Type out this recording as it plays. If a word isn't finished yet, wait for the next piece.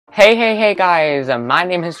Hey guys, my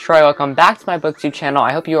name is Troy. Welcome back to my BookTube channel.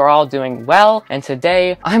 I hope you are all doing well, and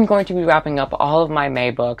today I'm going to be wrapping up all of my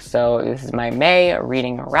May books. So this is my May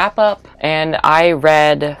reading wrap up, and I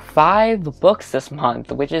read 5 books this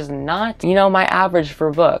month, which is not, my average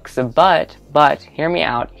for books, but hear me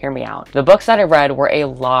out. The books that I read were a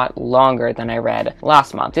lot longer than I read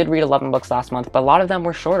last month. I did read 11 books last month, but a lot of them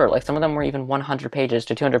were shorter. Like some of them were even 100 pages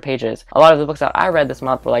to 200 pages. A lot of the books that I read this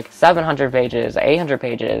month were like 700 pages, 800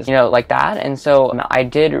 pages, like that. And so I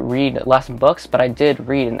did read less books, but I did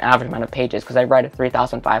read an average amount of pages because I read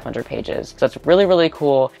 3,500 pages. So it's really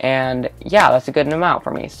cool. And yeah, that's a good amount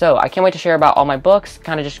for me. So I can't wait to share about all my books,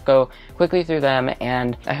 kind of just go quickly through them.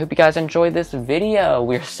 And I hope you guys enjoyed this video.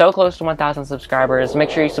 We're so close to 1,000 subscribers. Make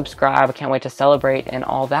sure you subscribe. I can't wait to celebrate and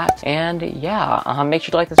all that. And yeah, make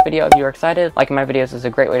sure to like this video if you're excited. Liking my videos is a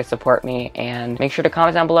great way to support me. And make sure to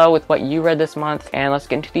comment down below with what you read this month. And let's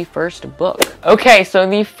get into the first book. Okay, so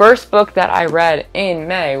the first book that I read in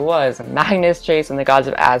May was Magnus Chase and the Gods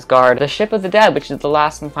of Asgard, The Ship of the Dead, which is the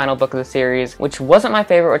last and final book of the series, which wasn't my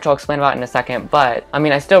favorite, which I'll explain about in a second, but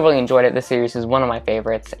I still really enjoyed it. This series is one of my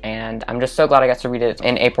favorites, and I'm just so glad I got to read it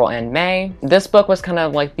in April and May. This book was kind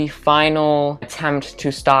of like the final attempt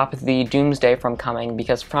to stop the doomsday from coming,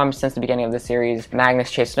 because since the beginning of the series, Magnus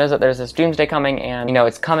Chase knows that there's this doomsday coming, and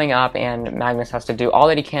it's coming up, and Magnus has to do all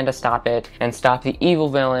that he can to stop it and stop the evil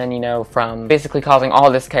villain, from basically causing all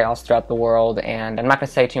this chaos throughout the world. And I'm not going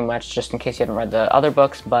to say too much just in case you haven't read the other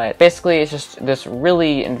books, but basically it's just this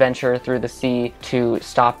really adventure through the sea to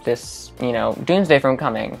stop this doomsday from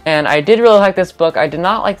coming. And I did really like this book. I did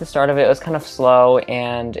not like the start of it. It was kind of slow,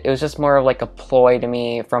 and it was just more of like a ploy to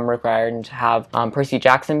me from Rick Riordan to have Percy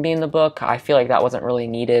Jackson be in the book. I feel like that wasn't really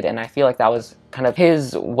needed, and I feel like that was kind of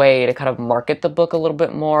his way to kind of market the book a little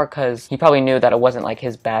bit more, because he probably knew that it wasn't like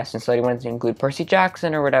his best, and so he wanted to include Percy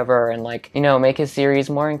Jackson or whatever, and make his series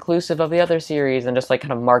more inclusive of the other series, and just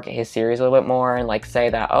kind of market his series a little bit more, and say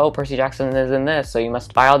that, oh, Percy Jackson is in this, so you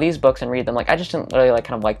must buy all these books and read them. I just didn't really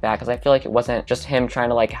kind of like that, because I feel like it wasn't just him trying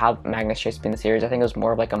to have Magnus Chase be in the series. I think it was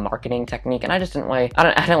more of a marketing technique, and I just didn't really,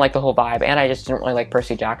 I didn't like the whole vibe, and I just didn't really like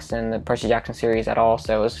the Percy Jackson series at all.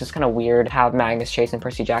 So it was just kind of weird to have Magnus Chase and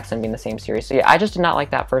Percy Jackson be in the same series. So yeah, I just did not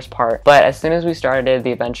like that first part. But as soon as we started,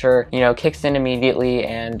 the adventure, kicks in immediately,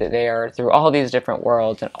 and they are through all these different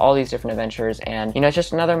worlds and all these different adventures, and it's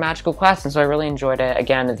just another magical quest. And so I really enjoyed it.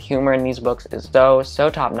 Again, the humor in these books is so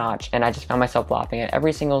top notch, and I just found myself laughing at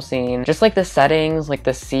every single scene. Just the settings,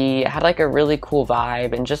 the sea, it had a really cool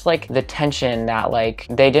vibe, and just the tension that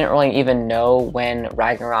they didn't really even know when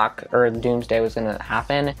Ragnarok or Doomsday was gonna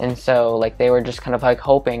happen, and so they were just kind of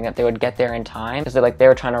hoping that they would get there in time, because they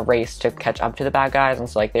were trying to race to catch up to the bad guys, and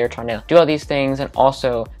so they were trying to do all these things and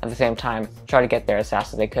also at the same time try to get there as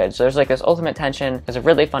fast as they could. So there's this ultimate tension. It's a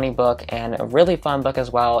really funny book and a really fun book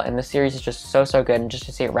as well, and the series is just so good, and just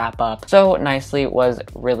to see it wrap up so nicely was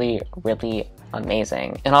really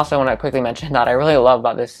amazing. And also I want to quickly mention that I really love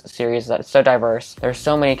about this series that it's so diverse. There's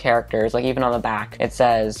so many characters. Even on the back it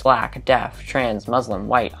says black, deaf, trans, Muslim,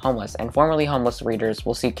 white, homeless, and formerly homeless readers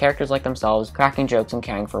will see characters like themselves cracking jokes and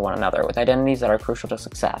caring for one another with identities that are crucial to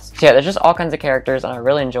success. So yeah, there's just all kinds of characters, and I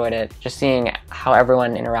really enjoyed it, just seeing how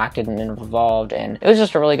everyone interacted and evolved, and it was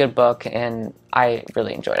just a really good book, and I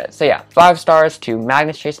really enjoyed it. So yeah, 5 stars to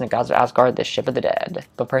Magnus Chase and the Gods of Asgard, The Ship of the Dead.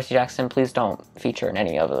 But Percy Jackson, please don't feature in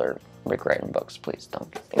any other Rick Riordan books, please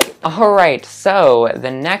don't. Thank you. Alright, so the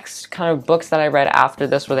next kind of books that I read after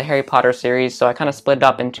this were the Harry Potter series, so I kind of split it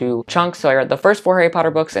up into chunks. So I read the first 4 Harry Potter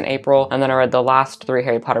books in April, and then I read the last 3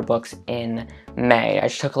 Harry Potter books in May. I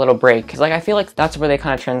just took a little break, because I feel that's where they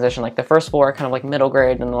kind of transition. The first 4 are kind of middle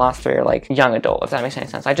grade, and the last 3 are young adult, if that makes any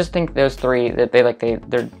sense. I just think those 3, that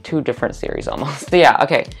they're 2 different series almost. So yeah,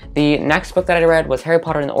 okay. The next book that I read was Harry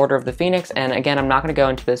Potter and the Order of the Phoenix, and again, I'm not going to go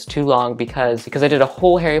into this too long because I did a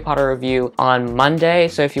whole Harry Potter review on Monday,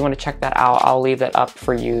 so if you want to check that out, I'll leave that up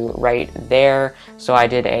for you right there. So I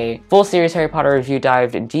did a full series Harry Potter review,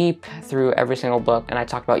 dived deep through every single book, and I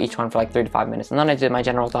talked about each one for 3 to 5 minutes, and then I did my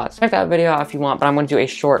general thoughts. Check that video out if you want, but I'm going to do a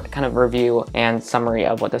short kind of review and summary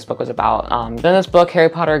of what this book was about. Then this book, Harry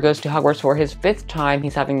Potter goes to Hogwarts for his 5th time.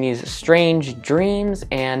 He's having these strange dreams,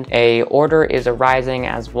 and a order is arising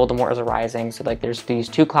as Voldemort is arising. So there's these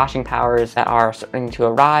 2 clashing powers that are starting to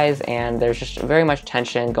arise, and there's just very much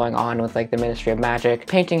tension going on with the Ministry of Magic,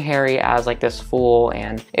 painting painting Harry as like this fool,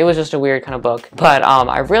 and it was just a weird kind of book. But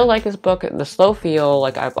I really like this book. The slow feel,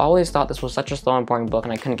 like I've always thought this was such a slow and boring book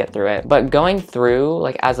and I couldn't get through it. But going through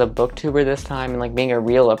like as a booktuber this time and like being a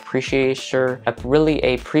real appreciator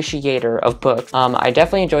of books, I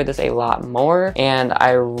definitely enjoyed this a lot more, and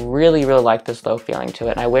I really like the slow feeling to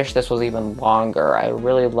it. And I wish this was even longer. I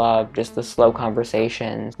really loved just the slow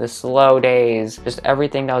conversations, the slow days, just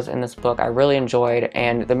everything that was in this book I really enjoyed.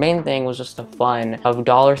 And the main thing was just the fun of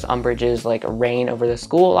Dolores Umbridge's like reign over the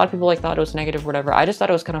school. A lot of people like thought it was negative or whatever. I just thought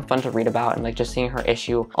it was kind of fun to read about, and like just seeing her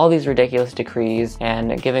issue all these ridiculous decrees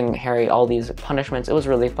and giving Harry all these punishments. It was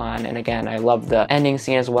really fun. And again, I loved the ending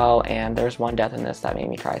scene as well, and there's one death in this that made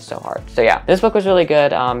me cry so hard. So yeah, this book was really good.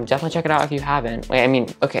 Definitely check it out if you haven't. Wait, I mean,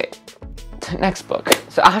 okay. Next book.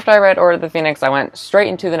 So after I read Order of the Phoenix, I went straight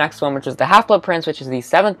into the next one, which was The Half-Blood Prince, which is the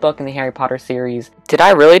 7th book in the Harry Potter series. Did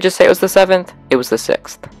I really just say it was the 7th? It was the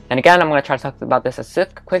 6th. And again, I'm going to try to talk about this as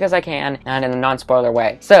quick as I can and in a non-spoiler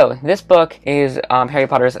way. So this book is Harry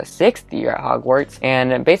Potter's 6th year at Hogwarts,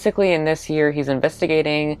 and basically in this year he's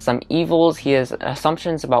investigating some evils. He has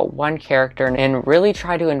assumptions about one character and really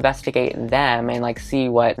try to investigate them and like see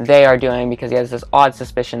what they are doing, because he has this odd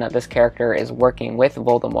suspicion that this character is working with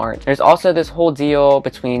Voldemort. There's also this whole deal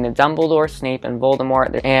between Dumbledore, Snape, and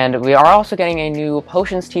Voldemort, and we are also getting a new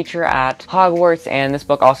potions teacher at Hogwarts, and this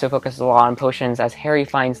book also focuses a lot on potions as Harry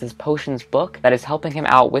finds this potions book that is helping him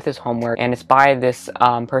out with his homework, and it's by this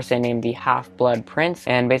person named the Half-Blood Prince.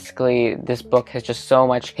 And basically this book has just so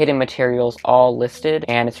much hidden materials all listed,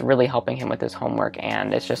 and it's really helping him with his homework,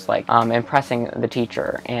 and it's just like impressing the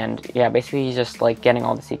teacher. And yeah, basically he's just like getting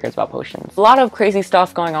all the secrets about potions. A lot of crazy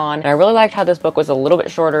stuff going on, and I really liked how this book was a little bit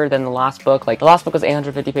shorter than the last book. Like the last book was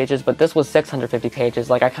 850 pages, but this was 650 pages.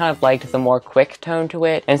 Like I kind of liked the more quick tone to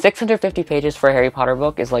it, and 650 pages for a Harry Potter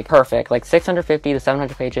book is like perfect. Like 650 to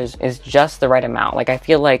 700 pages is just the right amount. Like I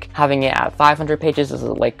feel like having it at 500 pages is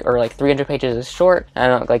like, or like 300 pages is short,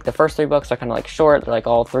 and like the first 3 books are kind of like short, like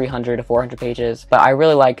all 300 to 400 pages. But I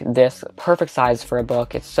really like this perfect size for a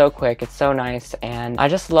book. It's so quick, it's so nice, and I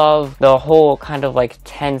just love the whole kind of like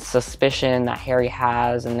tense suspicion that Harry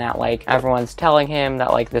has, and that like everyone's telling him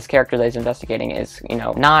that like this character that he's investigating is, you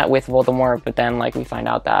know, not with Voldemort, but then like we find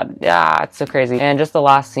out that, yeah, it's so crazy. And just the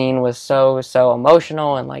last scene was so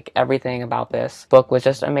emotional, and like everything about this book was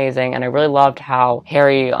just amazing. And I really loved how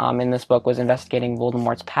Harry in this book was investigating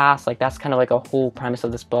Voldemort's past. Like that's kind of like a whole premise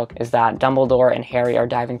of this book, is that Dumbledore and Harry are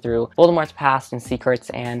diving through Voldemort's past and secrets,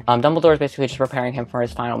 and Dumbledore is basically just preparing him for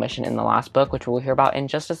his final mission in the last book, which we'll hear about in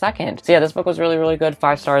just a second. So yeah, this book was really good,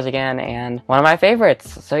 5 stars again, and one of my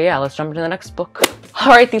favorites. So yeah, let's jump into the next book.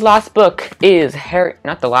 Alright, the last book is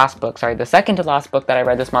the second to last book that I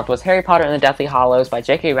read this month was Harry Potter and the Deathly Hallows by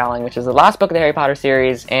J.K. Rowling, which is the last book of the Harry Potter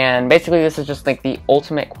series. And basically this is just like the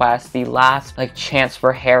ultimate quest, the last like chance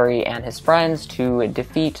for Harry and his friends to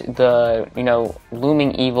defeat the, you know,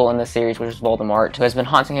 looming evil in the series, which is Voldemort, who has been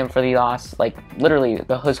haunting him for the last, like, literally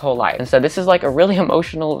his whole life. And so this is like a really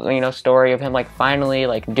emotional, you know, story of him like finally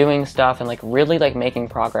like doing stuff and like really like making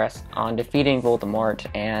progress on defeating Voldemort.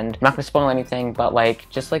 And I'm not gonna spoil anything, but like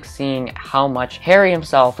just like seeing how much Harry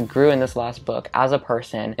himself grew in this last book as a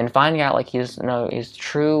person, and finding out like his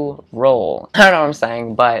true role. I don't know what I'm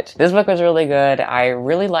saying, but this book was really good. I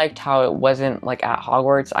really liked how it wasn't like at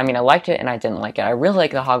Hogwarts. I mean, I liked it and I didn't like it. I really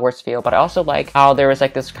like the Hogwarts feel, but I also like how there was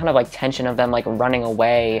like this kind of like tension of them like running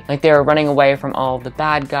away. Like they were running away from all of the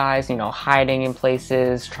bad guys, you know, hiding in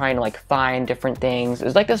places, trying to like find different things. It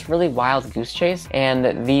was like this really wild goose chase,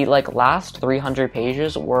 and the like last 300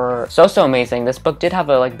 pages were so amazing. This book did have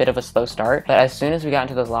a like bit of a slow start, but as soon as we got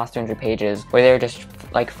into those last 300 pages where they were just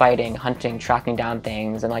like fighting, hunting, tracking down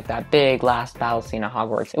things, and like that big last battle scene at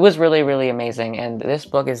Hogwarts, it was really amazing. And this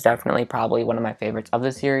book is definitely probably one of my favorites of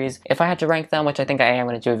the series. If I had to rank them, which I think I am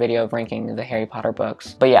going to do a video of ranking the Harry Potter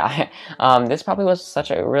books, but yeah, this probably was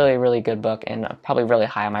such a really good book, and probably really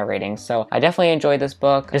high on my ratings. So I definitely enjoyed this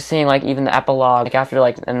book. Just seeing like even the epilogue, like after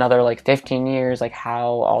like another like 15 years, like how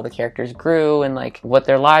all the characters grew and like what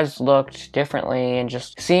their lives looked differently, and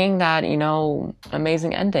just seeing that, you know,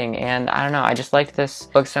 amazing ending. And I don't know, I just liked this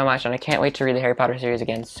book so much, and I can't wait to read the Harry Potter series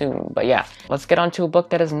again soon. But yeah, let's get on to a book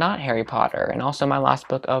that is not Harry Potter, and also my last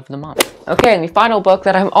book of the month. Okay, and the final book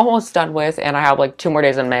that I'm almost done with, and I have like 2 more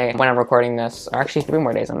days in May when I'm recording this, or actually 3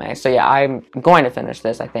 more days in May. So yeah, I'm going to finish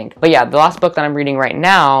this, I think. But yeah, the last book that I'm reading right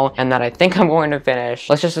now, and that I think I'm going to finish,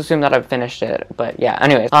 let's just assume that I've finished it, but yeah,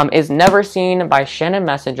 anyways, is Never Seen by Shannon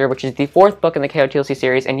Messenger, which is the 4th book in the KOTLC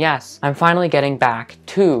series. And yes, I'm finally getting back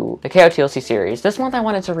to the KOTLC series. This month I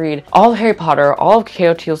wanted to read all of Harry Potter, all of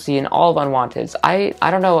KOTLC, and all of Unwanteds. I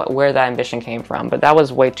don't know where that ambition came from, but that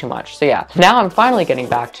was way too much. So yeah, now I'm finally getting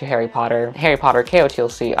back to Harry Potter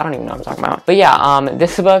KOTLC. I don't even know what I'm talking about. But yeah,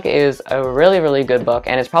 this book is a really, really good book,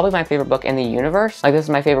 and it's probably my favorite book in the universe. Like, this is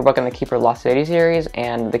my favorite book in the Keeper of Lost City series,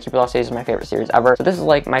 and the Keeper of Lost City is my favorite series ever. So this is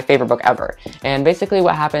like my favorite book ever. And basically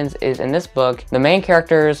what happens is, in this book, the main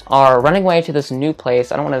characters are running away to this new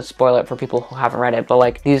place. I don't want to spoil it for people who haven't read it, but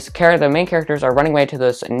like the main characters are running away to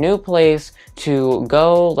this new place to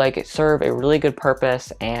go like serve a really good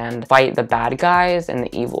purpose and fight the bad guys and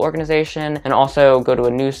the evil organization, and also go to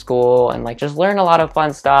a new school and like just learn a lot of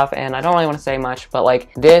fun stuff. And I don't really want to say much, but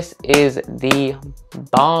like, this is the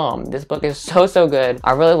bomb. This book is so good.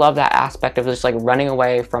 I really love that aspect of just like running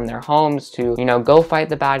away from their homes to, you know, go fight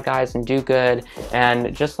the bad guys and do good.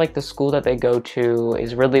 And just like the school that they go to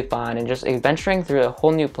is really fun, and just adventuring through a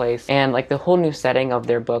whole new place and like the whole new setting of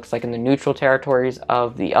their books, like in the neutral territories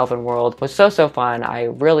of the Elven world, was so fun. I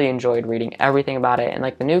really enjoyed reading everything about it, and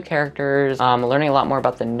like the new characters, learning a lot more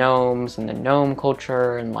about the gnomes and the gnome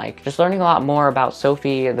culture, and like just learning a lot more about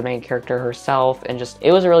Sophie, the main character herself. And just,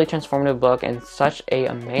 it was a really transformative book and such a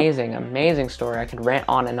amazing story. I could rant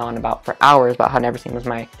on and on about for hours about how Neverseen was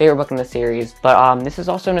my favorite book in the series. But this is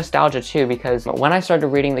also nostalgia too, because when I started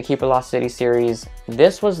reading the Keeper of Lost City series,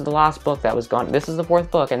 this was the last book that was gone. This is the 4th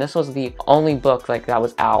book, and this was the only book like that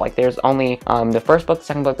was out. Like, there's only the 1st book,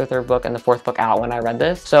 the 2nd book, the 3rd book, and the 4th book out when I read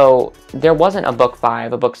this. So there wasn't a book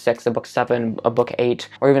 5, a book 6, a book 7, a book 8,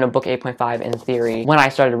 or even a book 8.5 in theory when I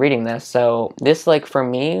started reading this. So this, like, for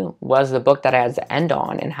me, was the book that I had to end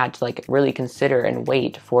on and had to like really consider and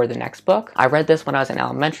wait for the next book. I read this when I was in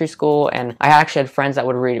elementary school, and I actually had friends that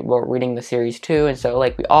were reading the series too, and so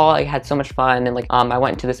like we all like had so much fun. And like I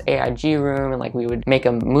went to this AIG room, and like we would make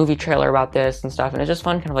a movie trailer about this and stuff, and it's just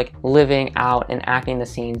fun kind of like living out and acting the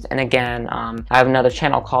scenes. And again, I have another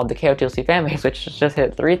channel called the KOTLC Fanbase, which just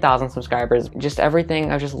hit 3,000 subscribers. Just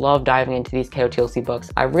everything, I just love diving into these KOTLC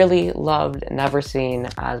books. I really loved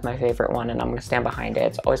Neverseen as my favorite one, and I'm gonna stand behind it.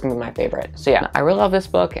 It's always gonna be my favorite. So yeah, I really love this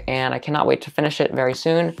book, and I cannot wait to finish it very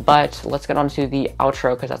soon. But let's get on to the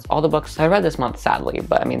outro, because that's all the books I read this month, sadly.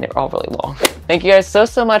 But I mean, they're all really long. Thank you guys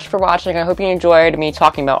so much for watching. I hope you enjoyed me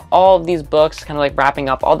talking about all of these books, kind of like wrapping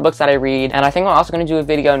up all the books that I read. And I think I'm also going to do a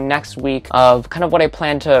video next week of kind of what I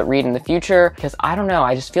plan to read in the future, because I don't know,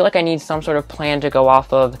 I just feel like I need some sort of plan to go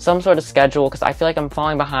off of, some sort of schedule, because I feel like I'm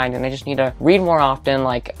falling behind and I just need to read more often.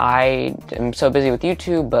 Like, I am so busy with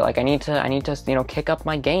YouTube, but like I need to you know, kick up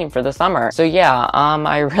my game for the summer. So yeah,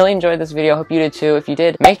 I really enjoyed this video. I hope you did too. If you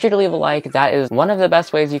did, make sure to leave a like. That is one of the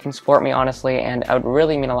best ways you can support me, honestly, and it would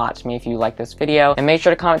really mean a lot to me if you like this video. And make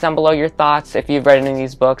sure to comment down below your thoughts if you've read any of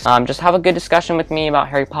these books. Just have a good discussion with me about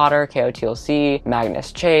Harry Potter, KOTLC,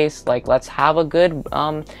 Magnus Chase. Like, let's have a good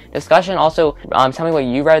discussion. Also, tell me what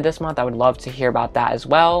you read this month. I would love to hear about that as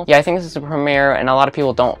well. Yeah, I think this is a premiere, and a lot of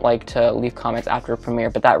people don't like to leave comments after a premiere,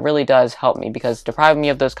 but that really does help me, because depriving me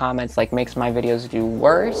of those comments like makes my videos do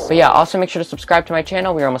worse. But yeah, also make sure to subscribe to my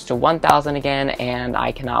channel. We're almost to 1,000 again, and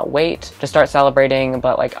I cannot wait to start celebrating.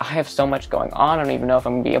 But like, I have so much going on, I don't even know if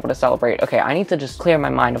I'm gonna be able to celebrate. Okay, I need to just clear my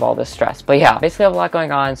mind of all this stress. But yeah, basically I have a lot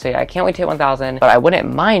going on, so yeah, I can't wait to hit 1,000, but I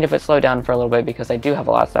wouldn't mind if it slowed down for a little bit, because I do have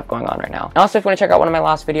a lot of stuff going on right now. And also, if you want to check out one of my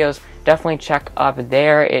last videos, definitely check up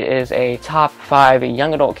there. It is a top 5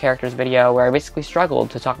 young adult characters video where I basically struggled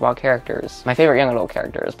to talk about characters, my favorite young adult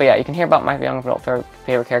characters. But yeah, you can hear about my young adult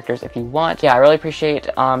favorite characters if you want. Yeah, I really appreciate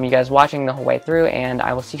you guys watching the whole way through, and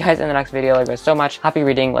I will see you guys in the next video. Love you guys so much. Happy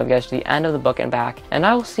reading. Love you guys to the end of the book and back, and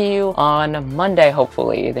I will see you on Monday,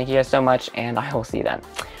 hopefully. Thank you guys so much, and I will see you then.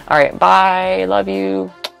 Alright, bye. Love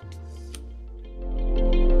you.